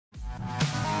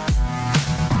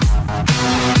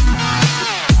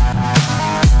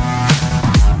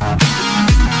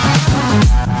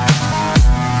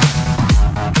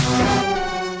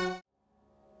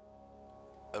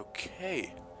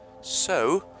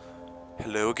So,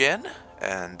 hello again,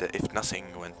 and if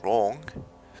nothing went wrong,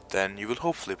 then you will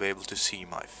hopefully be able to see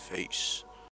my face.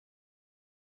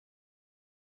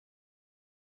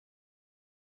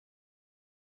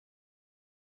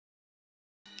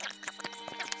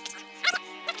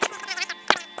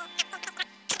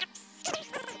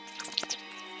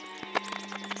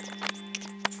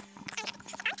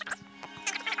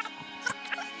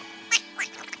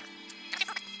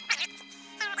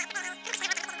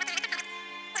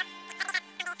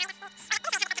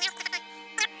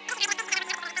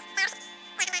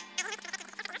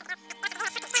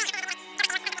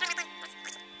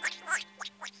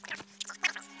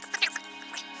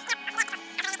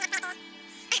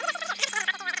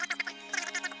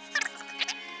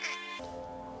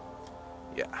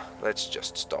 Yeah, let's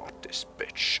just start this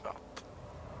bitch up.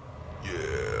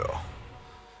 Yeah.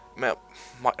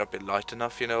 Might not be light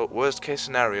enough, you know. Worst case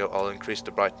scenario, I'll increase the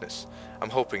brightness. I'm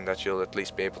hoping that you'll at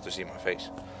least be able to see my face.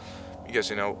 Because,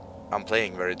 you know, I'm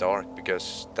playing very dark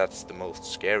because that's the most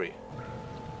scary.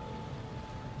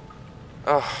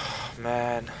 Oh,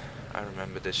 man. I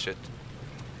remember this shit.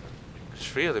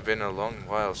 It's really been a long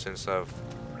while since I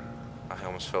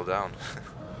almost fell down.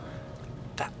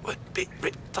 That would be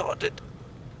retarded.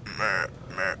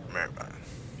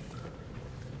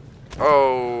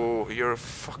 Oh, you're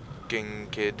fucking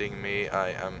kidding me. I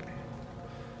am...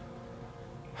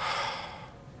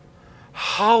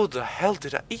 How the hell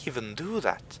did I even do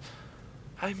that?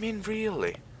 I mean,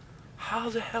 really. How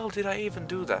the hell did I even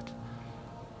do that?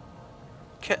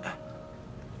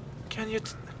 Can you...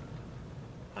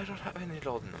 I don't have any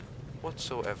laudanum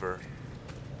whatsoever.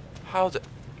 How the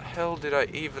hell did I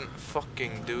even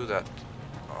fucking do that?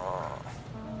 Oh.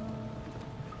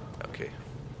 Okay.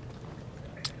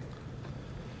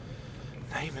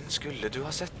 Nej, men skulle du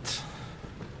ha sett?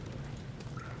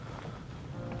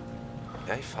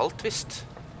 Jag falt visst.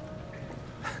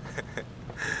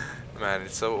 Man,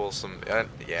 it's so awesome.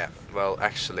 Yeah, well,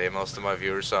 actually, most of my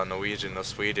viewers are Norwegian or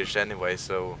Swedish anyway,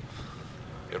 so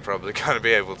you're probably gonna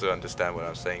be able to understand what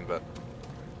I'm saying, but,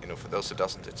 you know, for those who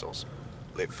doesn't, it's awesome.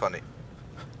 Live funny.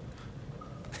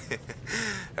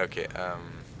 Okay,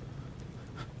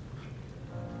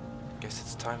 guess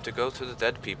it's time to go to the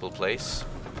dead people place.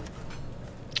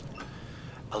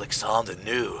 Alexander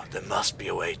knew there must be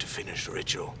a way to finish the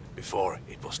ritual before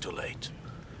it was too late.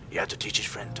 He had to teach his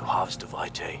friend to harvest the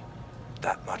vitae.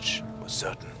 That much was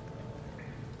certain.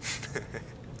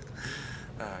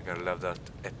 I gotta love that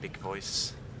epic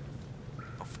voice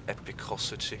of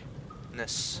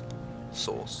epicosity-ness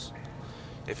sauce.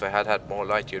 If I had had more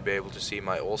light, you'd be able to see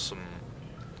my awesome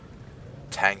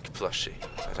tank plushie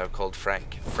that I've called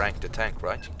Frank. Frank the Tank,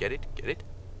 right? Get it? Get it?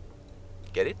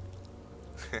 Get it?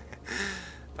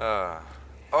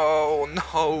 Oh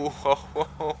no!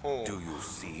 Do you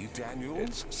see, Daniel?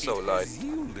 It's so light.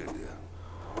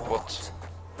 What?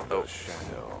 Oh. The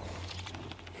shadow.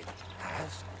 It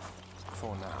has?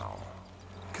 For now.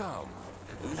 Come,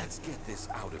 let's get this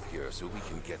out of here so we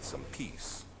can get some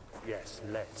peace. Yes,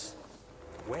 let's.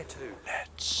 Where to?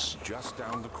 Let's. Just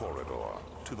down the corridor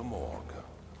to the morgue.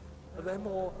 Are there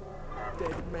more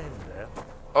dead men there?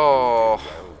 Oh.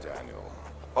 Well, Daniel.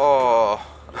 Oh.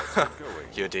 Let's get going.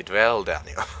 You did well,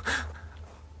 Daniel.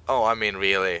 Oh, I mean,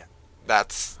 really.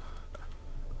 That's...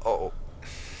 Oh.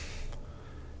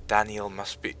 Daniel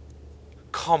must be...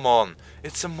 Come on.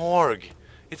 It's a morgue.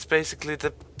 It's basically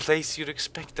the place you'd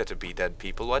expect there to be dead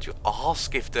people. Why'd you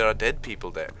ask if there are dead people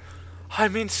there? I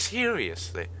mean,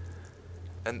 seriously.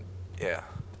 And, yeah.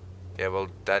 Yeah, well,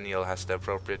 Daniel has the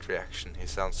appropriate reaction. He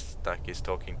sounds like he's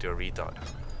talking to a retard.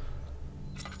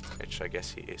 Which I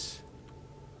guess he is.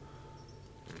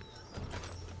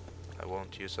 I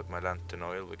won't use up my lantern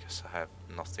oil because I have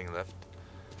nothing left.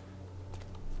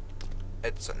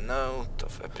 It's a note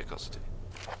of epicosity.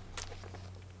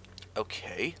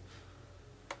 Okay.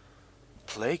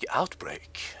 Plague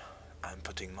outbreak. I'm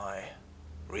putting my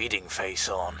reading face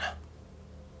on.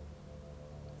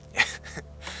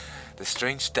 The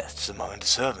strange deaths among the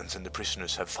servants and the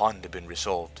prisoners have finally been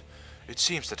resolved. It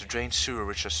seems that a drained sewer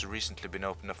which has recently been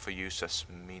opened up for use as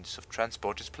means of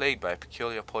transport is plagued by a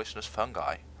peculiar poisonous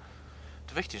fungi.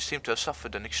 The victims seem to have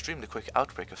suffered an extremely quick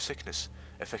outbreak of sickness,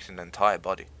 affecting the entire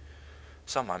body.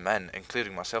 Some of my men,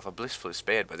 including myself, are blissfully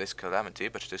spared by this calamity,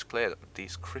 but it is clear that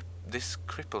this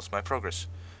cripples my progress.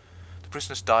 The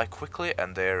prisoners die quickly,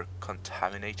 and their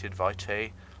contaminated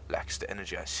vitae lacks the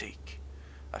energy I seek.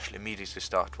 I shall immediately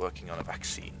start working on a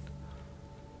vaccine.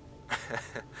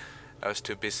 I was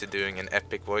too busy doing an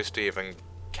epic voice to even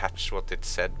catch what it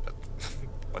said, but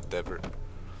whatever.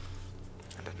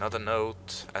 And another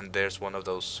note, and there's one of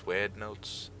those weird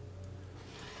notes.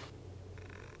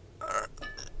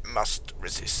 must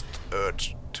resist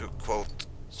urge to quote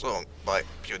song by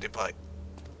PewDiePie.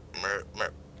 Mer,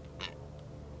 mer.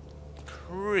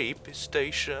 Creepy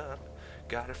station.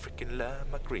 Gotta freaking love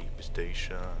my creepy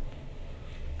station.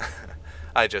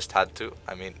 I just had to.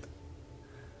 I mean,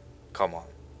 come on.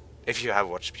 If you have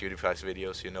watched PewDiePie's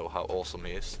videos, you know how awesome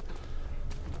he is.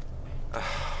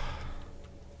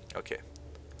 Okay.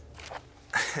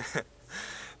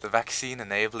 The vaccine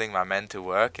enabling my men to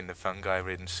work in the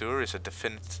fungi-ridden sewer is a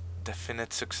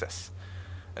definite success.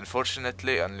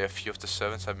 Unfortunately, only a few of the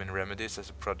servants have been remedied as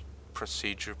the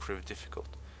procedure proved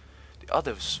difficult. The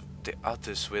others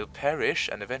will perish,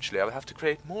 and eventually I will have to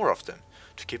create more of them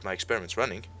to keep my experiments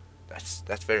running.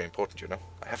 That's very important, you know.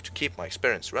 I have to keep my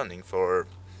experiments running for...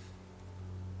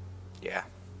 yeah.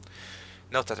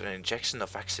 Note that an injection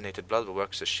of vaccinated blood will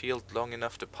work as a shield long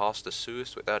enough to pass the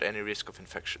sewers without any risk of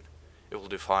infection. It will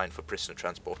do fine for prisoner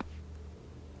transport.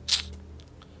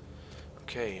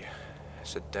 Okay,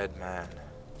 it's a dead man.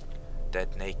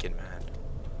 Dead naked man.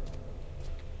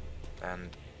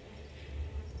 And...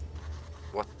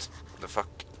 what the fuck?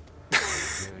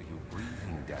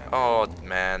 Oh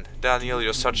man, Daniel,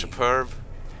 you're such a perv.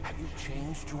 Have you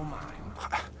changed your mind?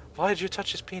 Why did you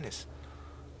touch his penis?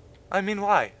 I mean,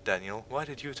 why, Daniel? Why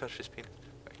did you touch his penis?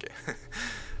 Okay.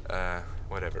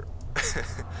 Whatever.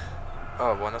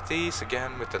 Oh, one of these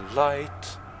again with the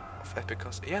light of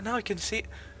Epicos. Yeah, now I can see.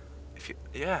 If you,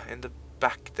 yeah, in the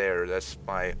back there, that's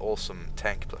my awesome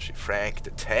tank plushie, Frank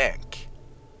the Tank.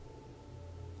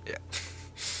 Yeah.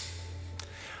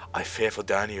 I fear for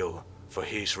Daniel, for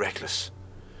he is reckless.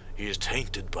 He is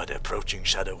tainted by the approaching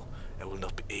shadow and will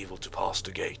not be able to pass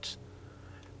the gate.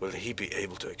 Will he be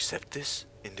able to accept this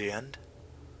in the end?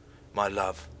 My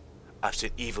love, I've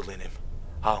seen evil in him.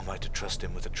 How am I to trust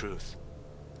him with the truth?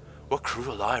 What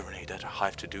cruel irony that I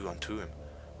have to do unto him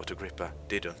what Agrippa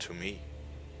did unto me.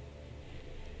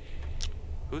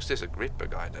 Who's this Agrippa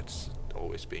guy that's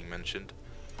always being mentioned?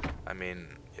 I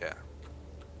mean, yeah.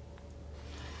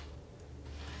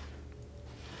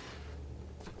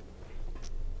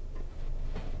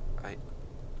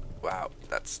 Wow,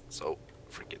 that's so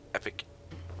freaking epic.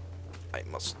 I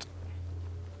must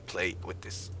play with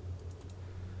this.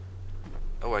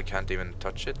 Oh, I can't even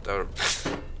touch it, or...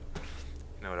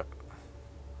 no,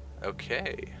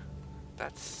 okay.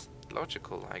 That's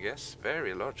logical, I guess.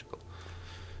 Very logical.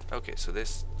 Okay, so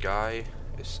this guy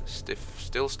is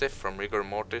still stiff from rigor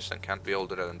mortis and can't be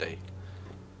older than a day.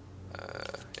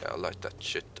 Yeah, I'll light that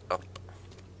shit up.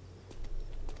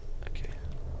 Okay.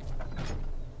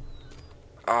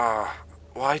 Ah,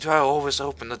 why do I always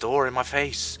open the door in my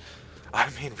face? I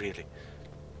mean, really.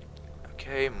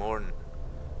 Okay, more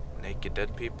naked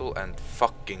dead people and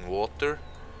fucking water.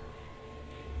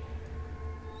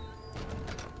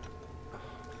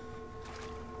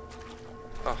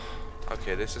 Oh,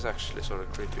 okay, this is actually sort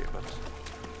of creepy, but...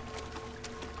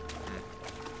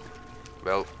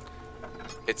 well,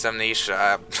 it's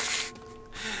Amnesia.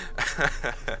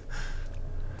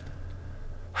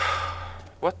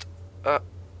 What?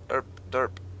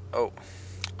 Derp. Oh,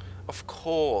 of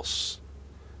course.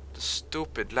 The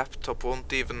stupid laptop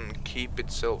won't even keep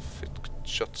itself. It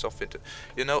shuts off into...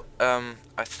 you know,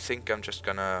 I think I'm just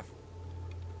gonna...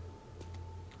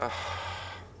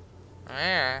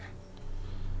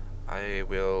 I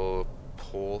will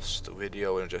pause the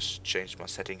video and just change my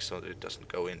settings so that it doesn't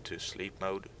go into sleep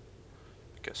mode.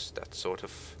 Because that sort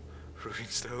of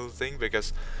ruins the whole thing.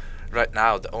 Because right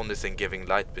now the only thing giving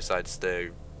light besides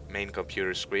the main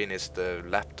computer screen is the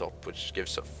laptop, which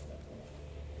gives a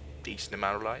decent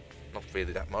amount of light. Not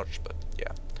really that much, but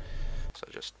yeah. So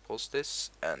I'll just pause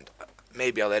this and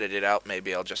maybe I'll edit it out.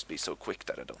 Maybe I'll just be so quick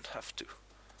that I don't have to.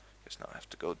 Because now I have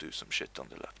to go do some shit on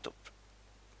the laptop.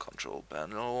 Control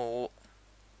panel.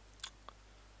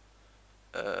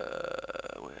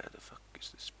 Where the fuck is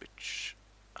this bitch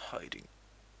hiding?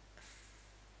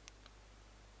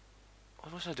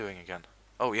 What was I doing again?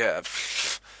 Oh yeah.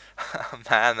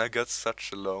 Man, I got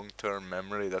such a long-term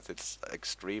memory that it's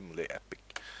extremely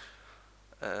epic.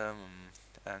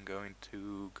 I'm going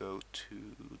to go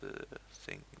to the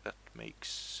thing that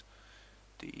makes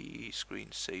the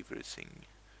screensaver thing.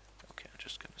 Okay, I'm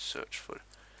just gonna search for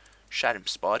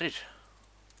skärmspotted.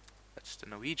 That's the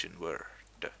Norwegian word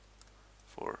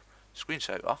for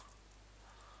screensaver.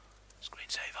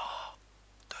 Screensaver.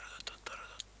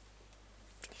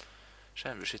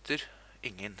 Skjermbeskytter.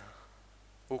 Ingen.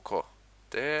 Ok.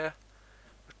 Det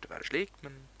burde være slik,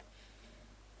 men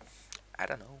I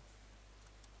don't know.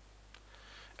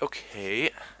 Okay.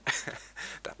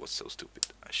 That was so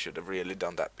stupid. I should have really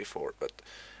done that before, but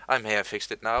I may have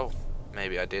fixed it now.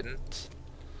 Maybe I didn't.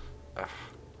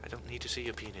 I don't need to see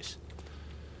your penis.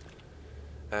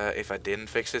 If I didn't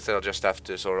fix it, I'll just have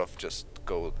to sort of just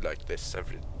go like this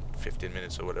every 15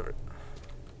 minutes or whatever.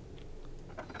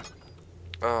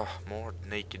 Oh, more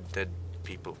naked dead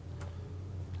people.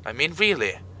 I mean,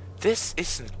 really, this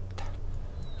isn't...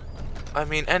 I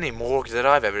mean, any morgue that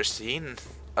I've ever seen,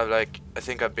 I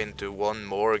think I've been to one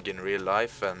morgue in real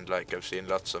life, and like I've seen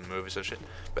lots of movies and shit.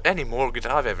 But any morgue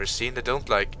that I've ever seen, they don't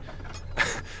like...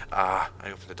 I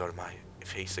opened the door to my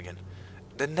face again.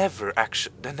 They never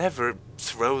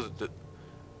throw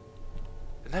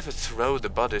the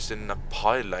bodies in a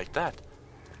pile like that.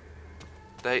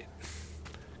 They...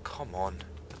 Come on,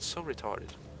 that's so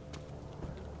retarded.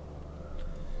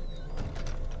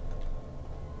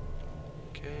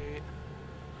 Okay.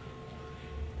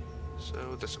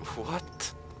 So that's...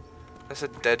 What? There's a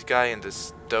dead guy in the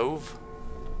stove?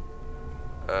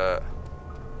 That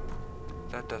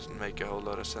doesn't make a whole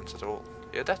lot of sense at all.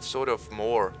 Yeah, that's sort of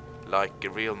more like a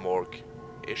real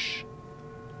morgue-ish.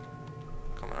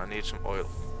 Come on, I need some oil.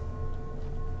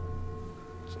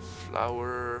 Some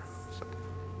flour.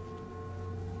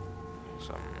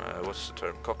 Some what's the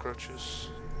term? Cockroaches.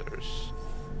 There's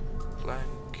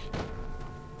plank.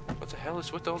 What the hell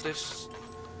is with all this?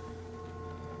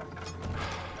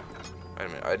 Wait a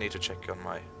minute, I need to check on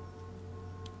my...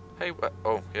 Hey,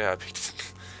 oh, yeah, I picked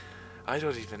it. I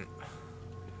don't even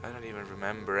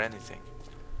remember anything.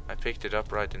 I picked it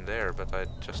up right in there, but I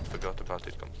just forgot about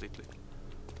it completely.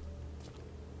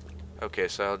 Okay,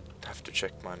 so I'll have to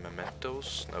check my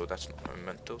mementos. No, that's not my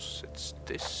mementos. It's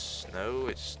this. No,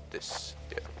 it's this.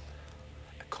 Yeah.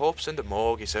 A corpse in the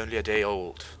morgue is only a day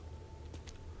old.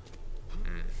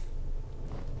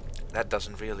 That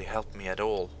doesn't really help me at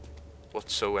all.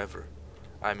 Whatsoever.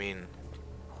 I mean...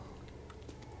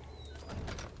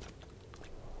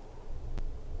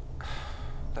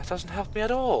 That doesn't help me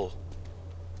at all.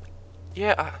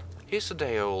 Yeah, he's a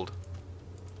day old.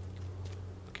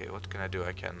 Okay, what can I do?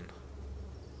 I can...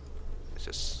 It's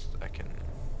just... I can...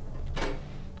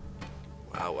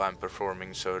 Wow, I'm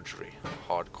performing surgery.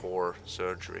 Hardcore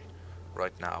surgery.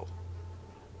 Right now.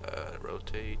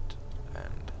 Rotate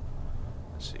and...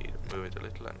 Let's see, move it a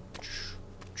little and...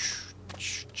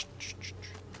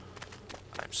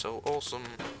 I'm so awesome.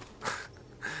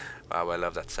 Wow, I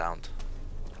love that sound.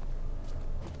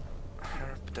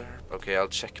 Okay, I'll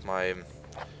check my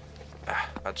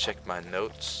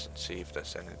notes and see if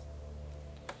there's any.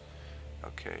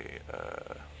 Okay,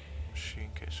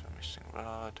 machine case for missing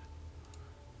rod.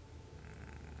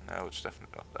 No, it's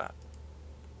definitely not that.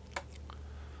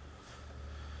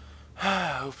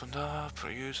 Opened up for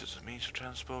use as a means of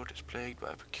transport. Is plagued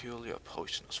by peculiar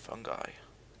poisonous fungi.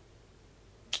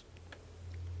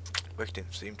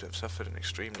 Victims seem to have suffered an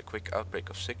extremely quick outbreak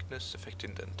of sickness,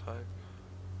 affecting the entire...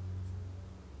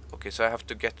 Okay, so I have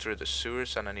to get through the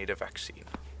sewers and I need a vaccine.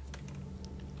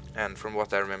 And from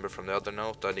what I remember from the other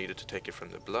note, I needed to take it from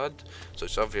the blood. So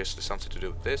it's obviously something to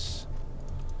do with this.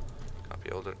 Can't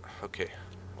be older. Okay,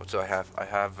 what do I have? I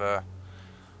have a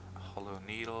hollow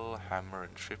needle, hammer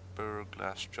and tripper,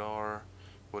 glass jar,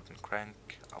 wooden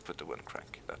crank. I'll put the wooden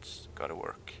crank. That's gotta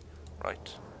work.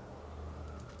 Right.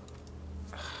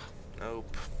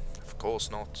 Nope. Of course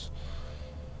not.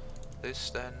 This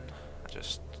then. I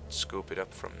just... Scoop it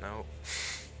up from no.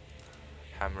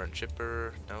 Hammer and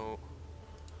chipper, no.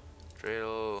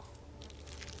 Drill.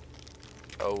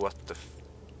 Oh, what the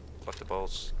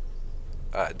balls?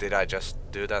 Did I just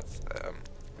do that?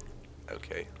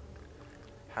 Okay.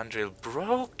 Hand drill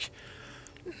broke.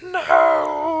 No,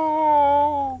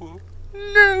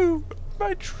 no,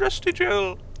 my trusty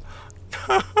drill.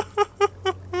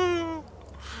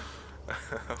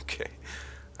 Okay.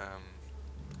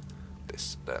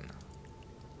 This then.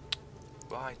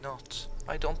 Why not?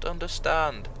 I don't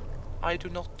understand. I do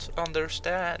not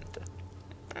understand.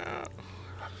 Oh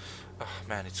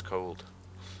man, it's cold.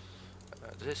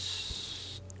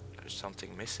 There's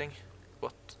something missing.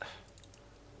 What?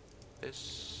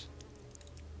 This.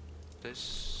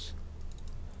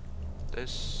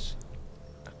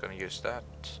 Not gonna use that.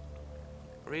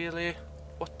 Really?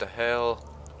 What the hell?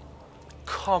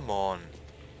 Come on.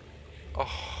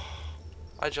 Oh,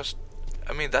 I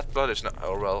mean, that blood is not.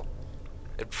 Oh well.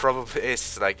 It probably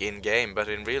is, like, in-game, but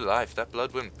in real life, that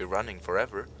blood wouldn't be running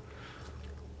forever.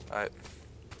 Let's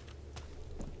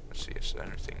see, is there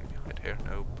anything behind here?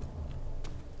 Nope.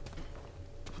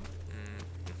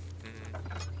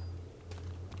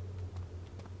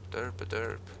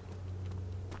 Derp.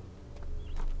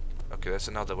 Okay, that's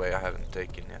another way I haven't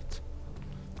taken yet.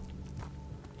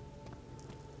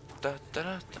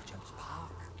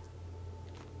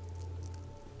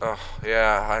 Oh,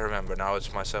 yeah, I remember now,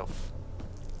 it's myself.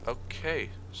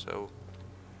 Okay, so...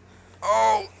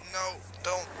 Oh, no,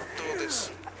 don't do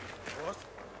this.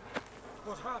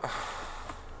 What happened?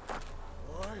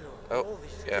 Why are Oh, all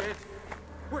these yeah. dead?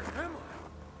 Where am I?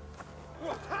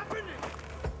 What's happening?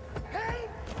 Help!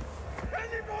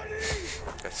 Anybody!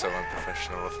 That's so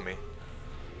unprofessional of me.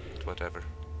 But whatever.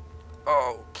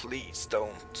 Oh, please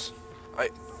don't.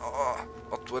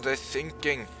 What were they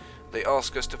thinking? They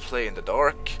ask us to play in the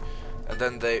dark, and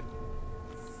then they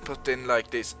put in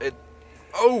like this.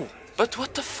 Oh, but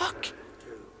what the fuck?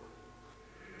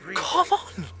 Come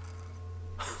on!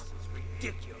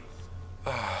 Ridiculous.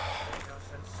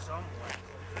 Doesn't someone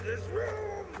come to this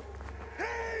room?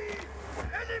 Hey!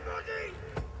 Anybody!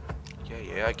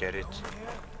 Yeah, I get it.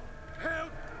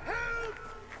 Help! Help!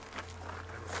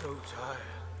 I'm so tired.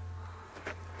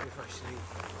 If I sleep,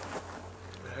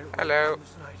 but I don't Hello. wake from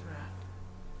this nightmare.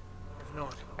 If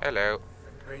not, Hello. I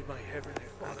pray my heavenly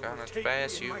Father I'm gonna will take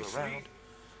pass me in you my around. sleep.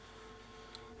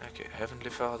 Okay,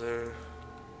 Heavenly Father.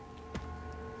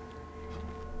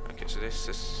 Okay, so this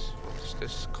is... what is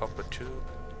this? Copper tube?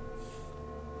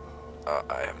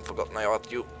 I haven't forgotten my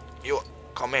art. You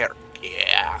come here.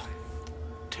 Yeah!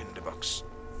 Tinderbox.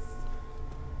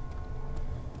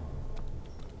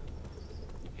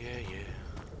 Yeah.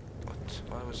 What?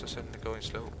 Why was I suddenly going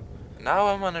slow? Now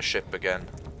I'm on a ship again.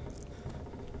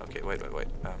 Okay, wait. Okay,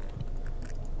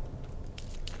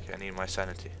 I need my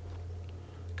sanity.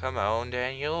 Come on,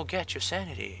 then you'll get your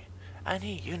sanity.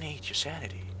 You need your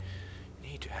sanity. You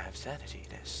need to have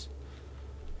sanityness.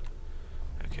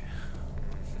 Okay.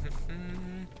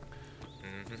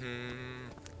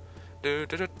 Do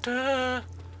do do do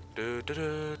do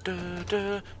do do do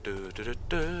do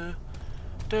do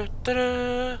do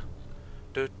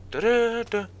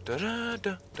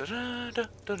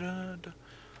do do.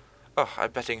 Oh,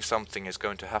 I'm betting something is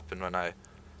going to happen when I'm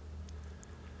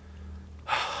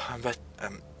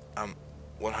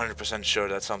 100% sure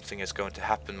that something is going to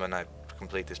happen when I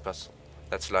complete this puzzle.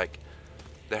 That's like,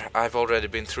 I've already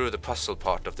been through the puzzle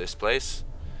part of this place,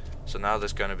 so now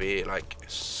there's gonna be like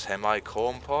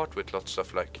semi-calm part with lots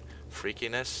of like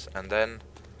freakiness, and then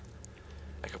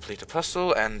I complete the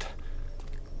puzzle and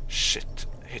shit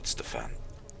hits the fan.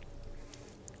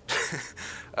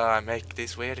 I make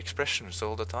these weird expressions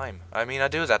all the time. I mean, I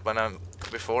do that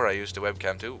before I use the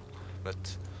webcam too,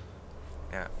 but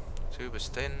yeah. Tube is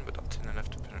thin, but not thin enough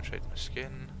to penetrate my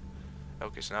skin.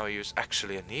 Okay, so now I use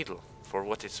actually a needle for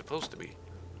what it's supposed to be.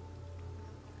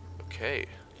 Okay.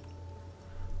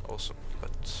 Awesome,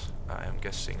 but I am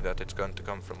guessing that it's going to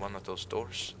come from one of those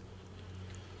doors.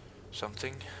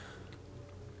 Something.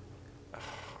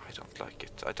 I don't like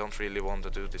it. I don't really want to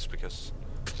do this because...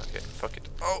 okay, fuck it.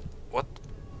 Oh, what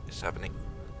is happening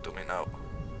to me now?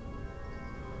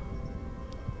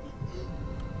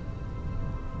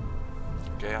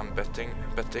 Okay, I'm betting.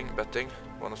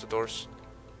 One of the doors.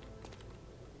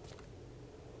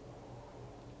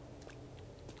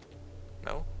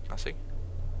 No, nothing.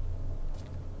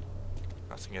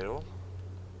 Nothing at all.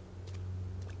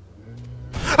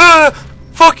 Ah!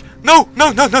 Fuck! No!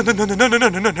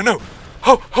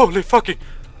 Oh, holy fucking!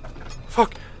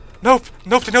 Fuck! Nope!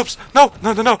 No! No!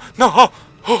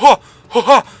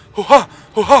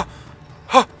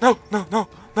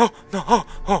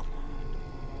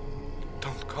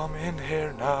 Don't come in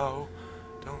here now.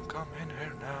 Don't come in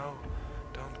here now.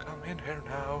 Don't come in here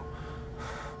now.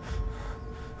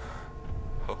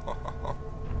 Come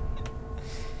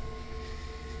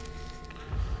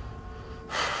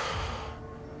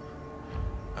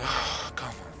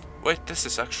on. Wait, this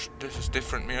is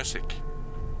different music.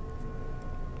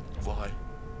 Why?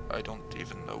 I don't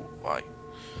even know why.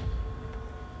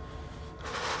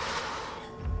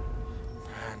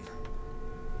 Man.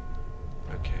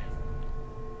 Okay.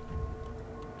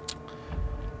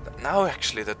 Now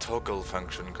actually the toggle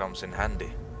function comes in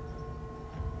handy.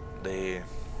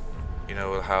 You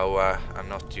know how I'm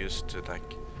not used to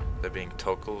like there being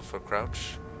toggle for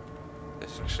crouch.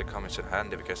 This actually comes in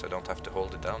handy because I don't have to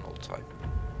hold it down all the time.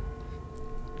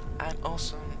 I'm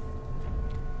awesome.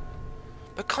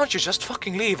 But can't you just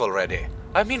fucking leave already?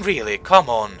 I mean really, come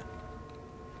on.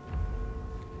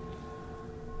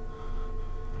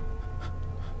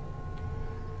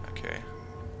 Okay.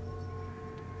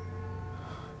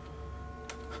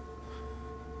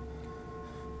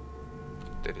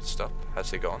 Did it stop? Has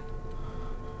he gone?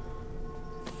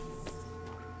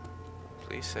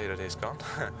 Please say that he's gone.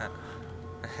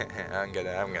 I'm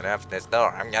gonna open this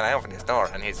door.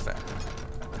 And he's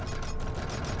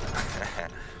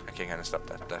okay, I'm gonna stop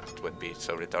that. That would be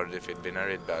so retarded if he'd been a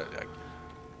read bad like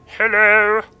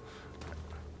hello.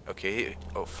 Okay,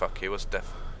 oh fuck, he was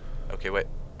deaf. Okay, wait.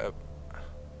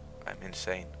 I'm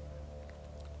insane.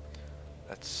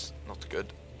 That's not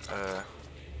good.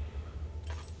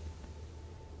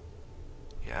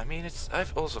 Yeah, I mean,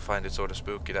 I've also find it sort of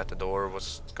spooky that the door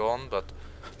was gone, but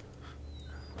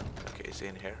okay, is he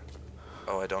in here?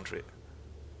 Oh, I don't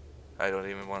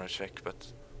even want to check,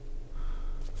 but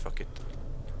fuck it.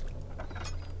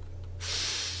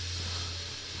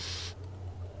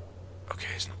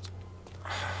 Okay, it's not.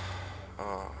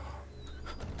 Oh.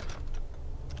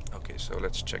 Okay, so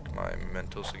let's check my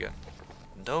mementos again.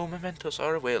 No mementos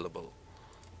are available.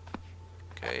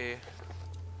 Okay.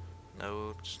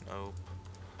 Notes, nope.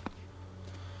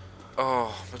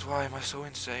 Oh, but why am I so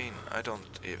insane? I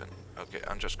don't even. Okay,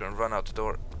 I'm just gonna run out the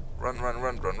door. Run.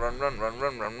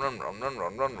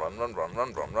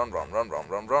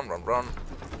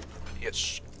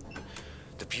 Yes.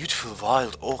 The beautiful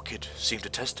wild orchid seemed a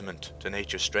testament to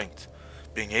nature's strength,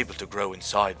 being able to grow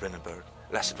inside Brennenberg.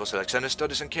 Last it was Alexander's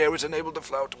studies and care which enabled the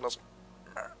flower to blossom.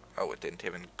 Oh, it didn't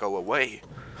even go away.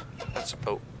 That's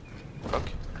oh, fuck.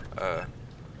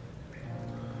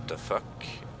 The fuck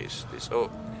is this? Oh.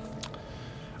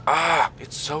 Ah,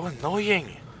 it's so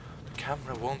annoying. The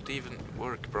camera won't even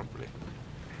work properly.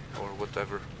 Or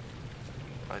whatever.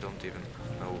 I don't even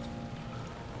know.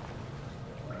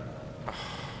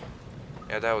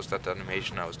 Yeah, that was that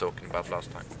animation I was talking about last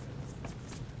time.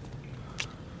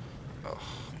 Oh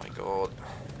my god.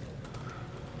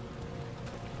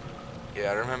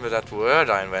 Yeah, I remember that word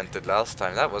I invented last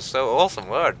time. That was so awesome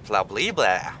word. Blah blah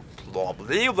blah. Blah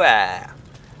blah blah.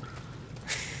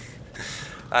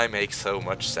 I make so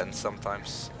much sense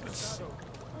sometimes. It's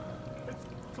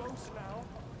close now.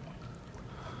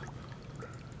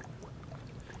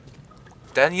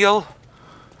 Daniel,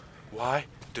 why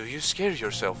do you scare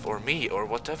yourself or me or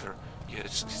whatever? Yeah,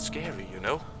 it's scary, you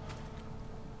know?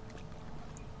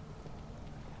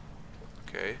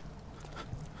 Okay.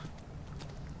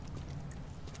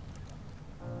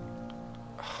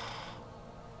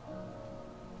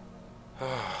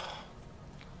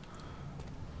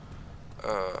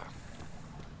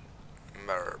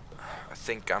 Merb. I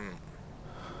think I'm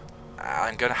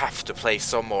gonna have to play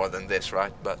some more than this,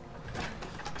 right? But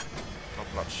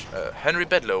not much. Henry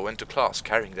Bedloe went to class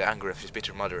carrying the anger of his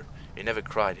bitter mother. He never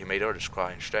cried, he made others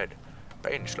cry instead.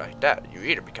 Pains like that, you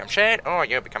either become sad or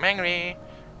you become angry.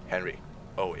 Henry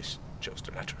always chose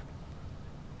the latter.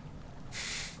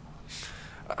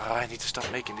 I need to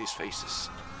stop making these faces.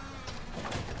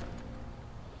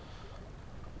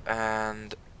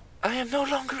 And I am no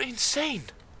longer insane.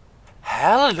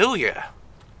 Hallelujah.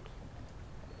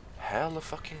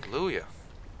 Hallelujah.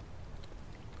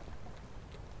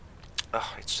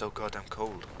 Oh, it's so goddamn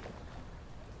cold.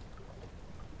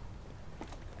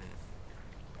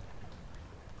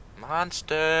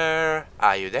 Monster,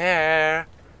 are you there?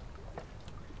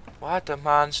 What a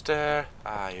monster,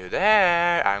 are you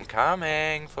there? I'm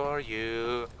coming for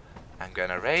you. I'm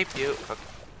gonna rape you.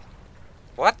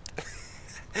 What?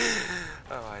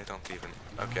 Oh, I don't even.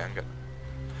 Okay, I'm gonna.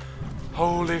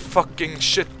 Holy fucking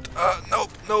shit!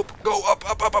 Nope, go up.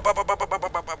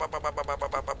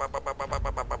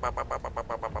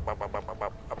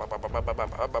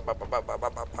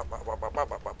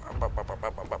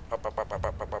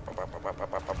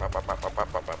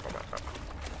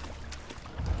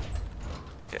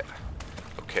 Yeah.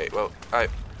 Okay, well, I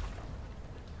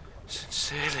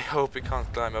sincerely hope we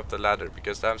can't climb up the ladder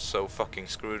because I'm so fucking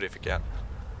screwed if we can.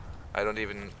 I don't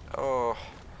even. Oh.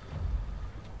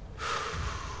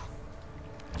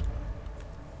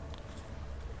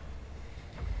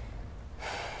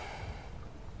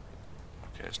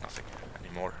 Okay, there's nothing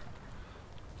anymore.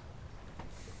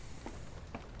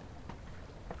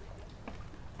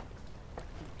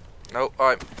 No,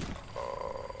 I'm.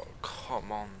 Oh,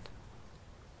 come on.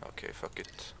 Okay, fuck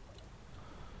it.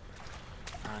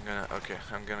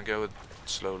 I'm gonna go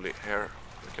slowly here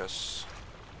because.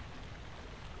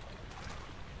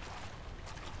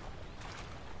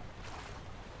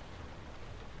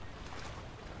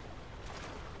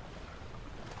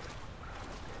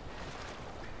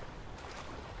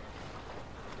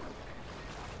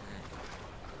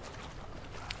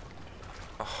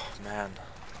 Oh man.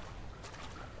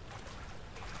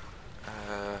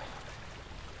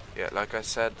 Yeah, like I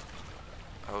said,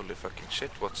 holy fucking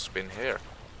shit, what's been here?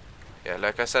 Yeah,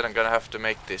 like I said, I'm gonna have to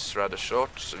make this rather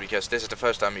short, because this is the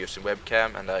first time I'm using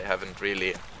webcam, and I haven't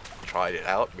really tried it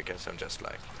out, because I'm just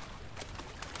like,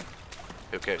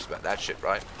 who cares about that shit,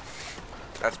 right?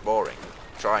 That's boring.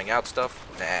 Trying out stuff?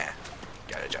 Nah.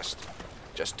 Gotta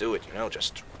just do it, you know,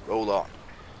 just roll on.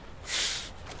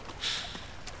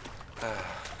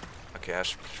 Okay, I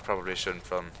probably shouldn't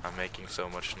run. I'm making so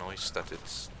much noise that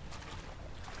it's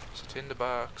a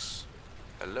tinderbox.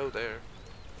 Hello there.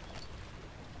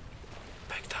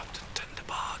 Picked up the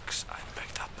tinderbox. I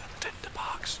picked up a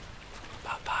tinderbox.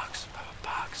 Box.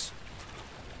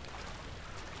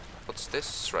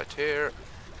 this right here?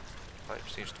 Pipe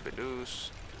seems to be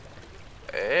loose.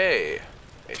 Hey!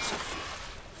 It's a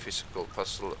physical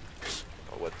puzzle,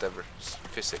 or whatever,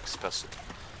 physics puzzle.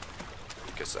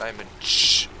 Because I'm a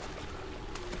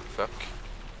fuck.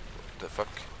 What the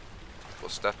fuck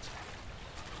was that?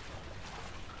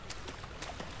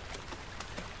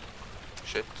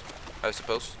 Shit, I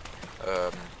suppose.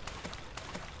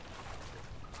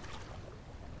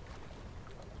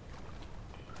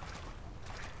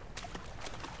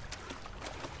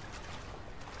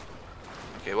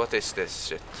 Okay, what is this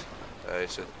shit?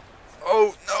 Is it?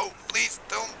 Oh no! Please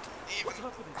don't even.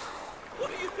 What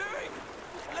are you doing?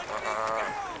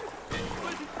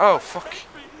 Oh fuck!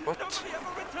 What? Nobody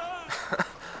ever returns.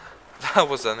 That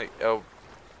was an oh.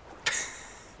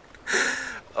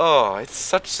 Oh, it's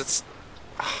such a.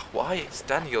 Why is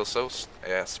Daniel so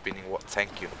spinning? What?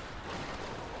 Thank you.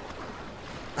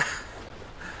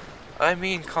 I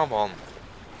mean, come on.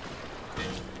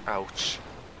 Ouch.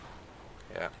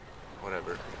 Yeah,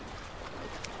 whatever.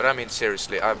 But I mean,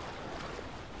 seriously,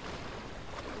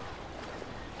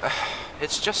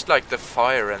 it's just like the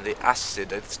fire and the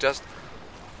acid. It's just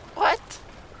what?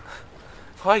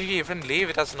 Why do you even leave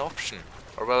it as an option?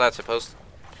 Or well, that's supposed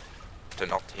to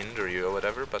not hinder you or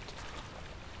whatever. But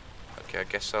okay, I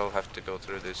guess I'll have to go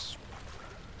through this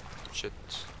shit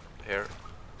here.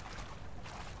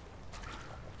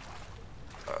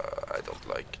 I don't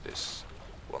like this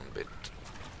one bit.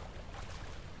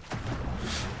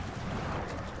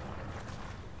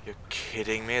 You're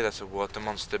kidding me? There's a water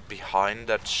monster behind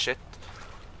that shit.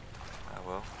 Ah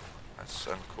well, that's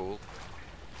uncool.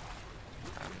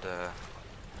 And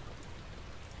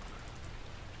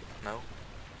no?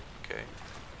 Okay.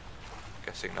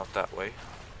 Guessing not that way.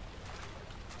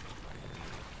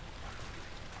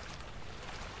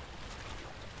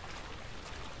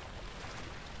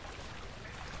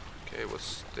 Okay,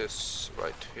 what's this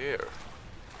right here?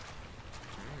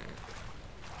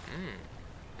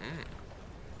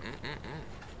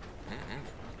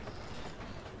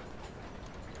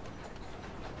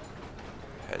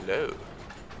 Hello.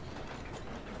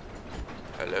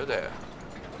 Hello there.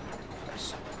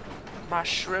 There's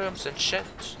mushrooms and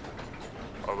shit.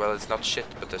 Or well, it's not shit,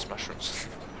 but there's mushrooms.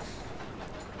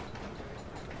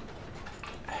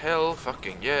 Hell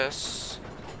fucking yes.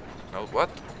 No, what?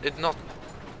 It not...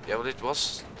 Yeah, well it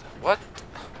was... What?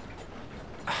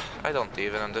 I don't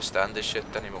even understand this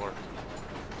shit anymore.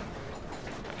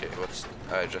 Okay, what's...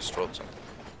 I just wrote something.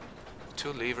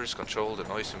 2 levers control the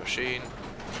noisy machine.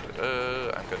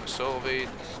 I'm gonna solve it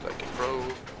like a pro.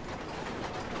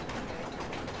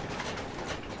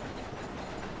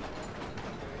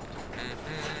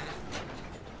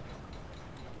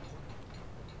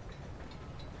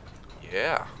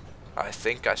 Yeah, I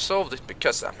think I solved it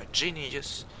because I'm a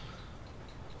genius.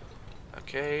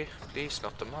 Okay, please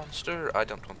not the monster. I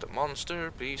don't want the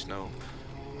monster. Please no.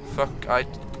 Fuck,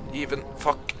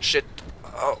 fuck, shit.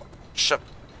 Oh, shut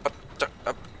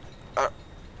up.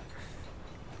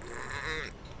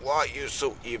 Why you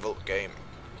so evil, game?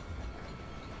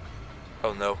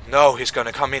 Oh no, no, he's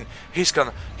gonna come in. He's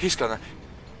gonna.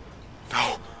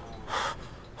 No.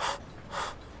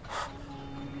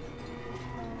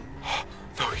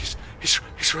 No, he's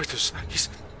right.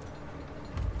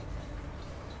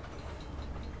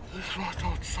 He's right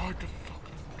outside the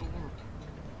fucking door.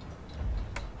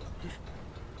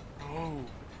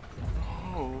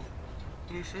 No.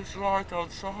 This is right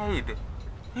outside.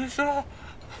 He's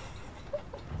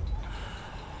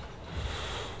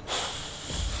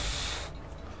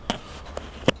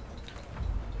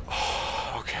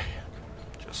okay.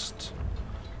 Just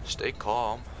stay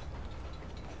calm.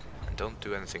 And don't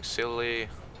do anything silly.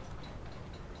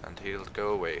 And he'll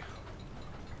go away.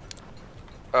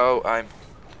 Oh, I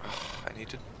need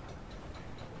to...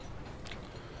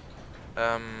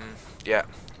 yeah.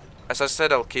 As I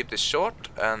said, I'll keep this short,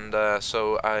 and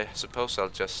so I suppose I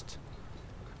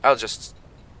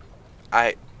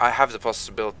have the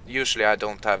possibility. Usually, I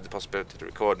don't have the possibility to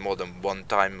record more than 1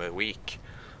 time a week,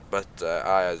 but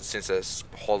since there's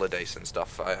holidays and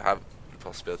stuff, I have the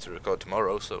possibility to record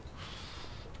tomorrow. So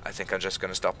I think I'm just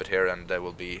gonna stop it here, and there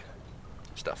will be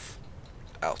stuff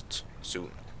out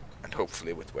soon, and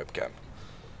hopefully with webcam.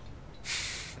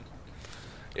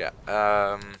 Yeah.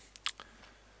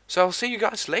 So I'll see you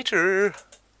guys later.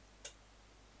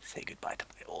 Say goodbye to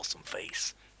my awesome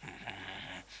face.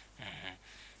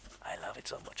 I love it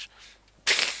so much.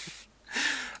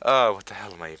 Oh, what the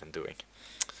hell am I even doing?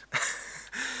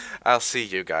 I'll see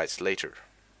you guys later.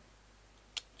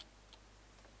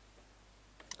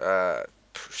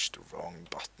 Push the wrong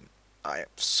button. I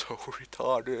am so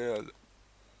retarded.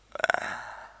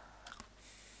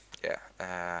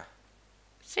 Yeah,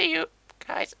 See you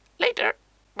guys later.